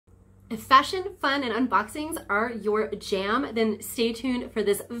If fashion, fun, and unboxings are your jam, then stay tuned for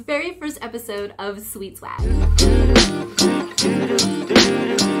this very first episode of Sweet Swag.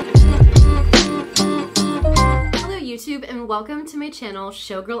 Hello YouTube, and welcome to my channel,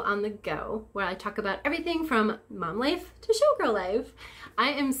 Showgirl on the Go, where I talk about everything from mom life to showgirl life. I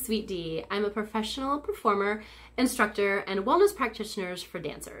am Sweet D. I'm a professional performer, instructor, and wellness practitioner for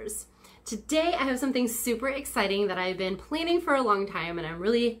dancers. Today I have something super exciting that I've been planning for a long time, and I'm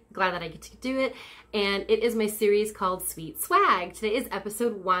really glad that I get to do it, and it is my series called Sweet Swag. Today is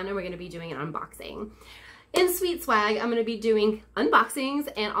episode 1 and we're going to be doing an unboxing. In Sweet Swag, I'm going to be doing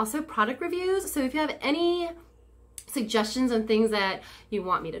unboxings and also product reviews, so if you have any suggestions on things that you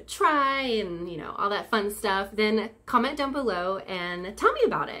want me to try and all that fun stuff, then comment down below and tell me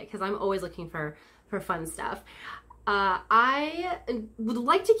about it, because I'm always looking for fun stuff. I would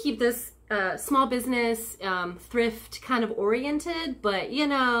like to keep this small business, thrift kind of oriented, but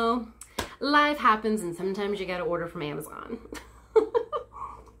life happens and sometimes you gotta order from Amazon.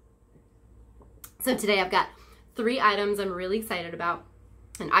 So today I've got 3 items I'm really excited about: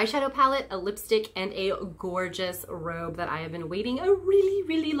 an eyeshadow palette, a lipstick, and a gorgeous robe that I have been waiting a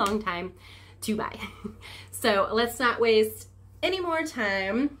really long time to buy. So let's not waste any more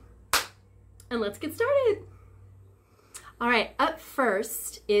time and let's get started. All right, up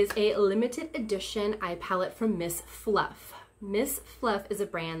first is a limited edition eye palette from Miss Fluff. Miss Fluff is a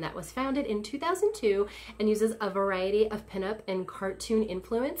brand that was founded in 2002 and uses a variety of pinup and cartoon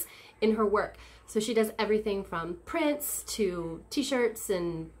influence in her work. So she does everything from prints to t-shirts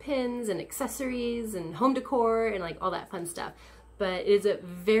and pins and accessories and home decor and like all that fun stuff. But it is a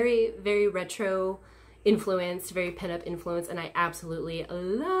very retro influenced, very pinup influence, and I absolutely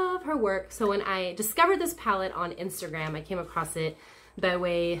love her work. So when I discovered this palette on Instagram, I came across it by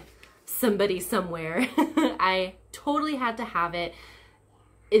way somebody somewhere. I totally had to have it.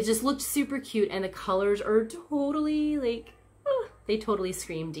 It just looked super cute, and the colors are totally like, they totally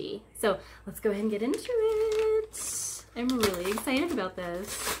scream D. So let's go ahead and get into it. I'm really excited about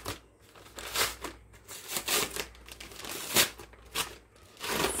this.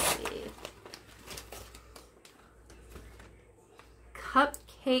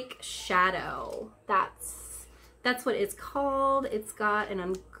 Cupcake Shadow. That's what it's called. It's got an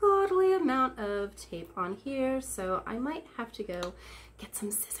ungodly amount of tape on here, so I might have to go get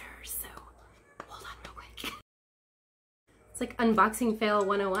some scissors. So hold on real quick. It's like unboxing fail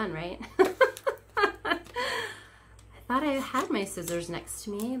 101, right? I thought I had my scissors next to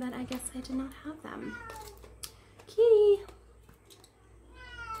me, but I guess I did not have them. Kitty.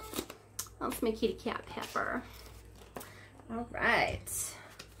 That's my kitty cat Pepper. All right,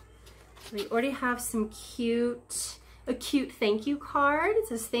 we already have a cute thank you card. It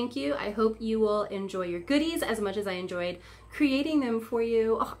says, "Thank you. I hope you will enjoy your goodies as much as I enjoyed creating them for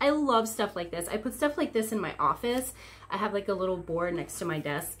you." Oh, I love stuff like this. I put stuff like this in my office. I have like a little board next to my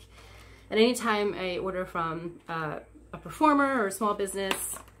desk, and anytime I order from a performer or a small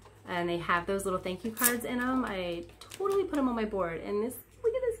business and they have those little thank you cards in them, I totally put them on my board. And this,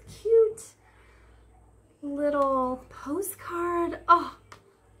 look at this cute little postcard. Oh,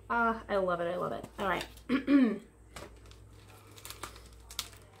 I love it. I love it. All right. This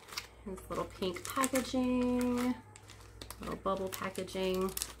little pink packaging, little bubble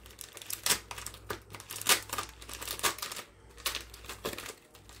packaging.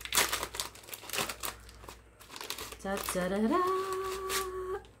 Da, da, da, da.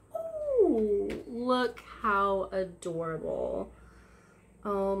 Ooh, look how adorable.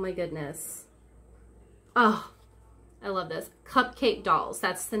 Oh my goodness. Oh, I love this. Cupcake Dolls.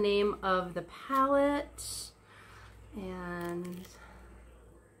 That's the name of the palette. And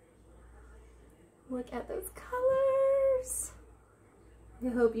look at those colors. I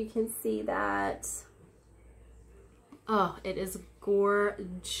hope you can see that. Oh, it is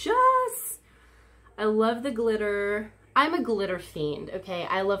gorgeous. I love the glitter. I'm a glitter fiend, okay?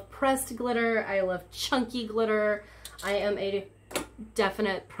 I love pressed glitter. I love chunky glitter. I am a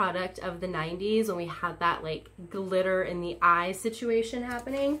definite product of the 90s when we had that like glitter in the eye situation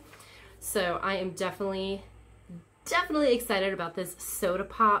happening. So I am definitely excited about this soda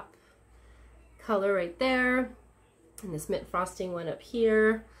pop color right there, and this mint frosting one up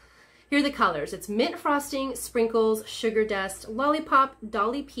here. Here are the colors. It's mint frosting, sprinkles, sugar dust, lollipop,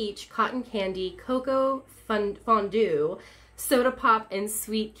 dolly peach, cotton candy, cocoa fondue, soda pop, and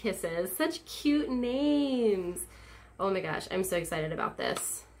sweet kisses. Such cute names. Oh my gosh, I'm so excited about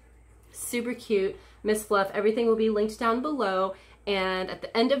this. Super cute. Miss Fluff. Everything will be linked down below. And at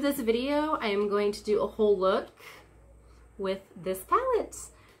the end of this video, I am going to do a whole look with this palette.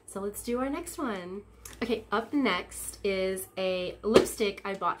 So let's do our next one. Okay, up next is a lipstick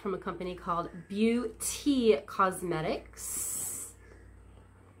I bought from a company called Beauty Cosmetics.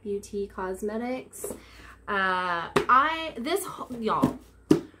 Beauty Cosmetics. Y'all,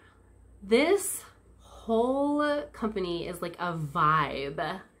 this whole company is like a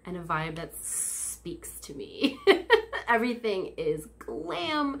vibe, and a vibe that speaks to me. Everything is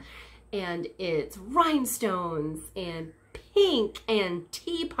glam, and it's rhinestones and pink and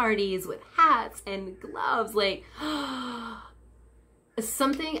tea parties with hats and gloves. Like,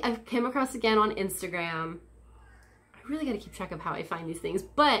 something I've came across again on Instagram. I really got to keep track of how I find these things,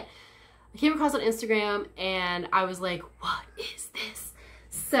 but I came across on Instagram and I was like, what is this?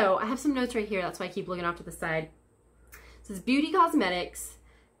 So I have some notes right here. That's why I keep looking off to the side. It says Beauty Cosmetics,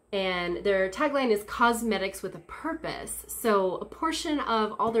 and their tagline is cosmetics with a purpose. So a portion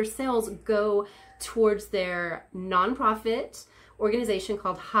of all their sales go towards their nonprofit organization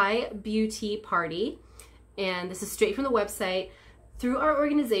called High Beauty Party. And this is straight from the website. Through our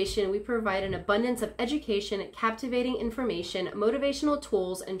organization, we provide an abundance of education, captivating information, motivational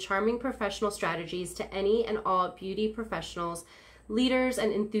tools, and charming professional strategies to any and all beauty professionals, leaders,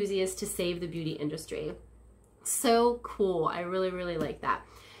 and enthusiasts to save the beauty industry. So cool. I really, really like that.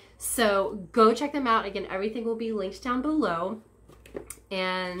 So go check them out. Again, everything will be linked down below.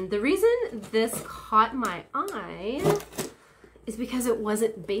 And the reason this caught my eye is because it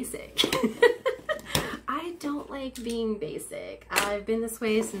wasn't basic. I don't like being basic. I've been this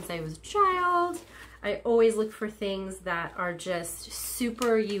way since I was a child. I always look for things that are just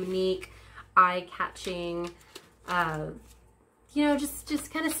super unique, eye-catching, you know,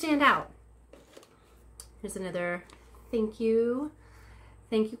 just kind of stand out. Here's another thank you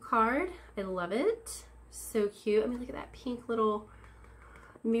card. I love it. So cute. I mean, look at that pink little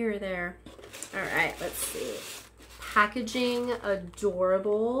mirror there. All right, let's see. Packaging,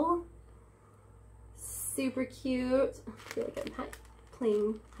 adorable. Super cute. I feel like I'm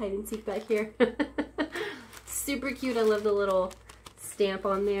playing hide and seek back here. Super cute. I love the little stamp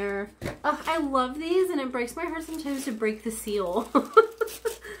on there. Oh, I love these, and it breaks my heart sometimes to break the seal.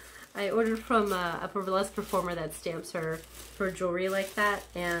 I ordered from a burlesque performer that stamps her jewelry like that,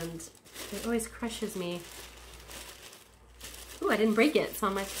 and it always crushes me. Ooh, I didn't break it, so I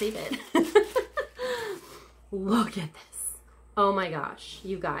might save it. Look at this. Oh my gosh,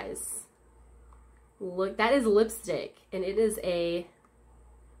 you guys. Look, that is lipstick, and it is a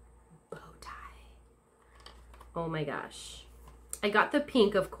bow tie. Oh my gosh. I got the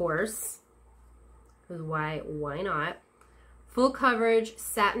pink, of course, because why not? Full coverage,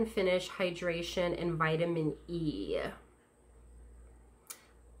 satin finish, hydration, and vitamin E.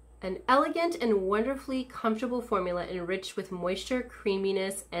 An elegant and wonderfully comfortable formula enriched with moisture,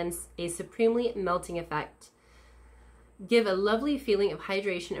 creaminess, and a supremely melting effect. Give a lovely feeling of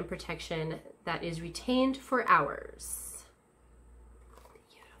hydration and protection that is retained for hours.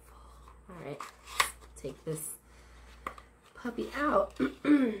 Beautiful. All right, let's take this puppy out.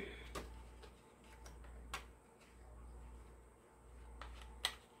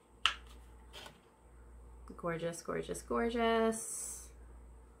 Gorgeous, gorgeous, gorgeous.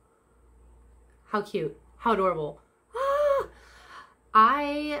 How cute. How adorable.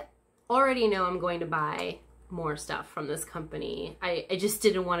 I already know I'm going to buy more stuff from this company. I just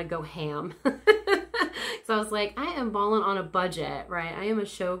didn't want to go ham. So I was like, I am balling on a budget, right? I am a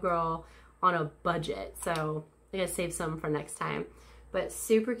showgirl on a budget. So I gotta save some for next time. But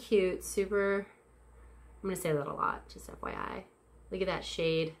super cute, super, I'm gonna say that a lot, just FYI. Look at that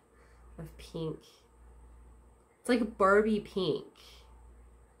shade of pink. It's like Barbie pink.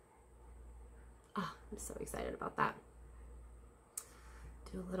 Oh, I'm so excited about that.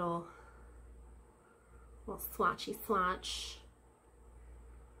 Do a little swatchy swatch.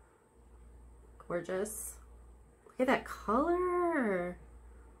 Gorgeous. Look at that color.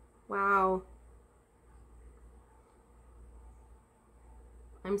 Wow.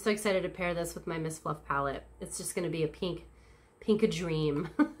 I'm so excited to pair this with my Miss Fluff palette. It's just going to be a pink a dream.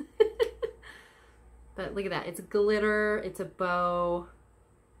 But look at that. It's glitter. It's a bow.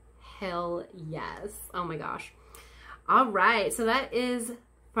 Hell yes. Oh my gosh. All right. So that is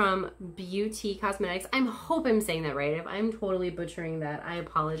from Beauty Cosmetics. I hope I'm saying that right. If I'm totally butchering that, I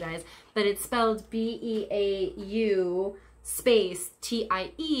apologize. But it's spelled B-E-A-U space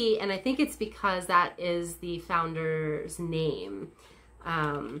T-I-E, and I think it's because that is the founder's name,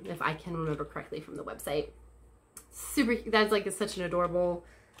 if I can remember correctly from the website. Super, that's like such an adorable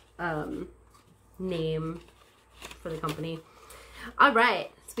name for the company. All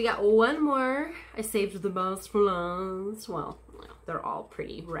right, so we got one more. I saved the best for last. Well, they're all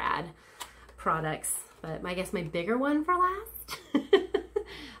pretty rad products, but I guess my bigger one for last.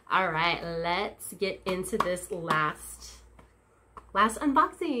 All right, let's get into this last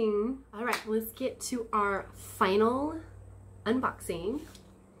unboxing. All right, let's get to our final unboxing.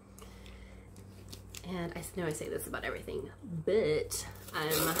 And I know I say this about everything, but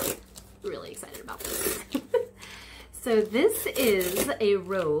I'm really excited about this. So this is a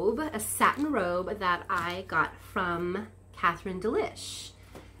robe, a satin robe that I got from Catherine Delish.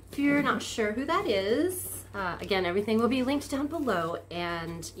 If you're not sure who that is, again, everything will be linked down below,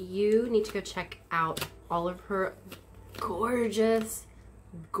 and you need to go check out all of her gorgeous,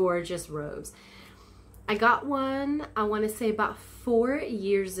 gorgeous robes. I got one, I want to say about 4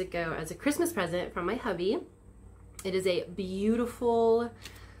 years ago as a Christmas present from my hubby. It is a beautiful,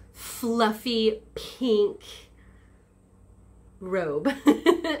 fluffy pink robe.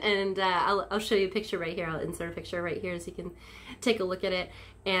 And I'll show you a picture right here. I'll insert a picture right here so you can take a look at it.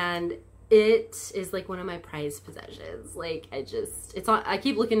 And it is like one of my prized possessions. Like I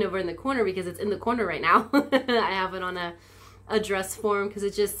keep looking over in the corner because it's in the corner right now. I have it on a dress form because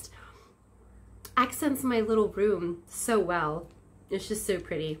it just accents my little room so well. It's just so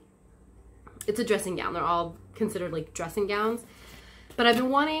pretty. It's a dressing gown. They're all considered like dressing gowns. But I've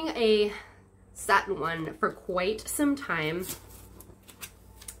been wanting a satin one for quite some time.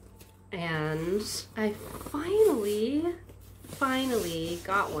 And I finally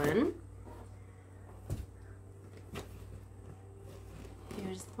got one.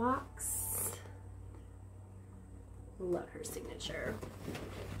 Here's the box. Love her signature.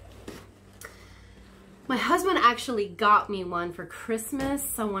 My husband actually got me one for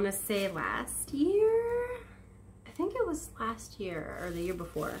Christmas, I want to say last year. I think it was last year or the year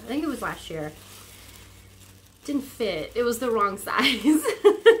before. I think it was last year. Didn't fit. It was the wrong size.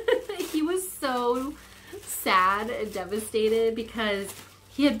 He was so sad and devastated because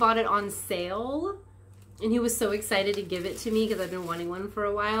he had bought it on sale and he was so excited to give it to me because I've been wanting one for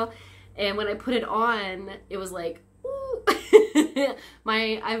a while. And when I put it on, it was like, ooh.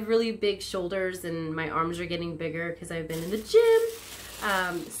 I have really big shoulders and my arms are getting bigger because I've been in the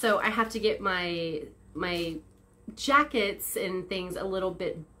gym. So I have to get my jackets and things a little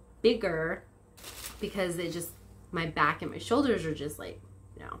bit bigger because it just, my back and my shoulders are just like,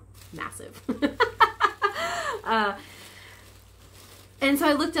 you know, massive. And so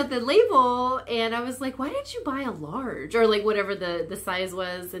I looked at the label and I was like, why did you buy a large? Or like whatever the size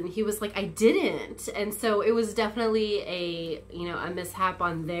was. And he was like, I didn't. And so it was definitely a mishap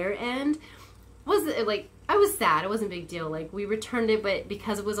on their end. I was sad. It wasn't a big deal. Like we returned it, but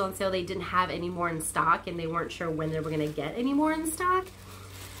because it was on sale, they didn't have any more in stock and they weren't sure when they were going to get any more in stock.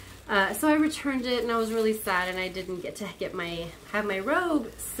 So I returned it and I was really sad and I didn't get to have my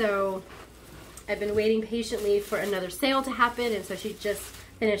robe. So I've been waiting patiently for another sale to happen, and so she just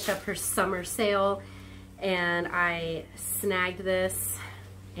finished up her summer sale and I snagged this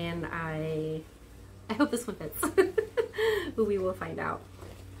and I hope this one fits. We will find out.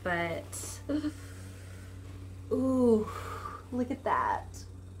 But ooh, look at that.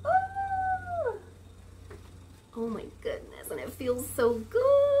 Oh, oh my goodness, and it feels so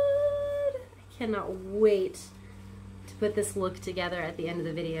good. I cannot wait to put this look together at the end of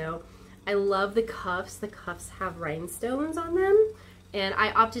the video. I love the cuffs. The cuffs have rhinestones on them, and I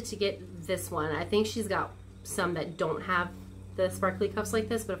opted to get this one. I think she's got some that don't have the sparkly cuffs like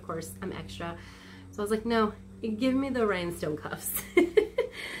this, but of course I'm extra. So I was like, no, give me the rhinestone cuffs.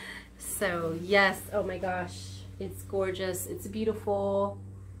 So yes, oh my gosh, it's gorgeous. It's beautiful.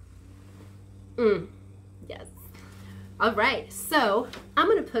 Yes. All right, so I'm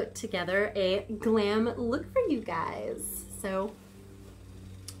gonna put together a glam look for you guys. So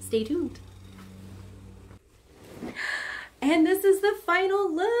stay tuned. And this is the final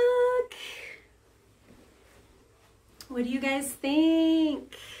look. What do you guys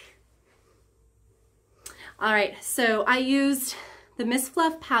think? All right, so I used the Miss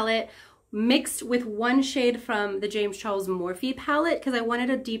Fluff palette mixed with one shade from the James Charles Morphe palette because I wanted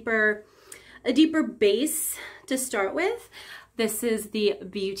a deeper base to start with. This is the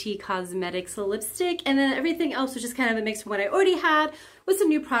Beauty Cosmetics lipstick, and then everything else was just kind of a mix from what I already had with some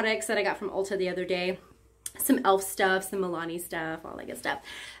new products that I got from Ulta the other day. Some e.l.f. stuff, some Milani stuff, all that good stuff.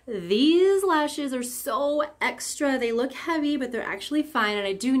 These lashes are so extra. They look heavy, but they're actually fine, and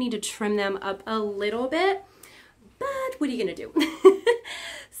I do need to trim them up a little bit. But what are you gonna do?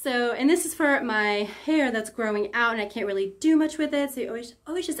 So, and this is for my hair that's growing out, and I can't really do much with it, so you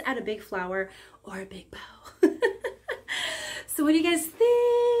always just add a big flower or a big bow. So what do you guys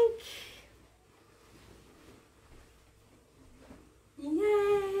think?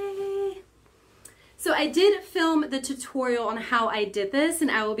 Yay! So So I did film the tutorial on how I did this, and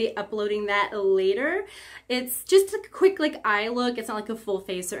I will be uploading that later. It's just a quick like eye look. It's not like a full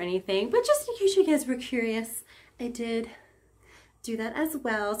face or anything, but just in case you guys were curious, I did do that as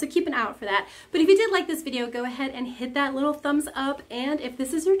well, so keep an eye out for that. But if you did like this video, go ahead and hit that little thumbs up, and if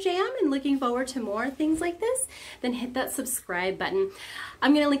this is your jam and looking forward to more things like this, then hit that subscribe button.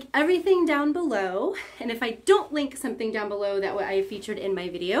 I'm gonna link everything down below, and if I don't link something down below that I featured in my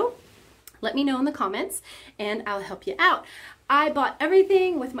video, let me know in the comments and I'll help you out. I bought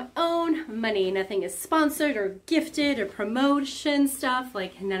everything with my own money. Nothing is sponsored or gifted or promotion stuff,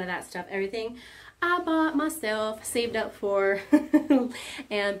 like none of that stuff. Everything I bought myself, saved up for,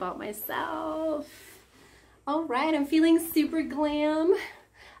 and bought myself. All right, I'm feeling super glam.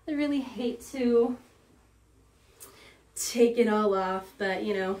 I really hate to take it all off, but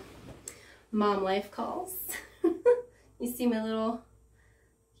you know, mom life calls. You see my little,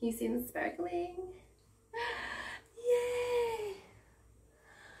 can you see the sparkling? Yay!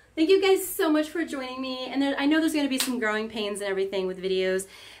 Thank you guys so much for joining me, and I know there's going to be some growing pains and everything with videos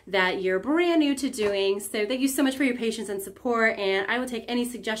that you're brand new to doing, so thank you so much for your patience and support, and I will take any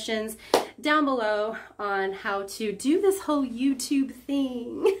suggestions down below on how to do this whole YouTube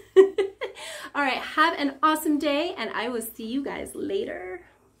thing. All right, have an awesome day, and I will see you guys later.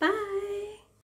 Bye!